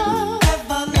love,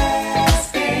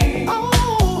 everlasting.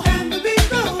 Oh, and the beat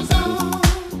goes on,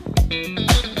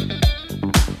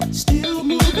 still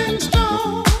moving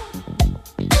strong,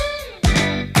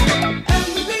 and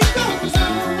the beat goes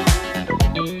on,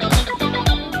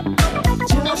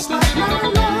 just like my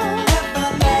love,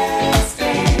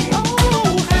 everlasting.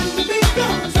 Oh, and the beat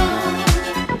goes on.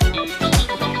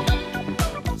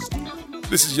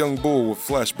 This is Young Bull with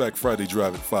Flashback Friday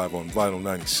Drive at 5 on Vinyl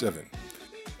 97.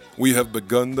 We have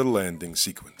begun the landing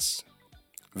sequence.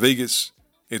 Vegas,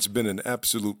 It's been an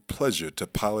absolute pleasure to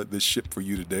pilot this ship for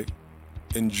you today.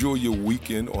 Enjoy your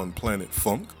weekend on Planet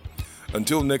Funk.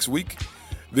 Until next week,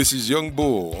 this is Young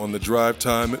Bull on the drive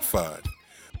time at 5.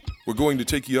 We're going to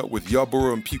take you out with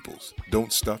Yarborough and Peoples.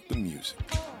 Don't stop the music.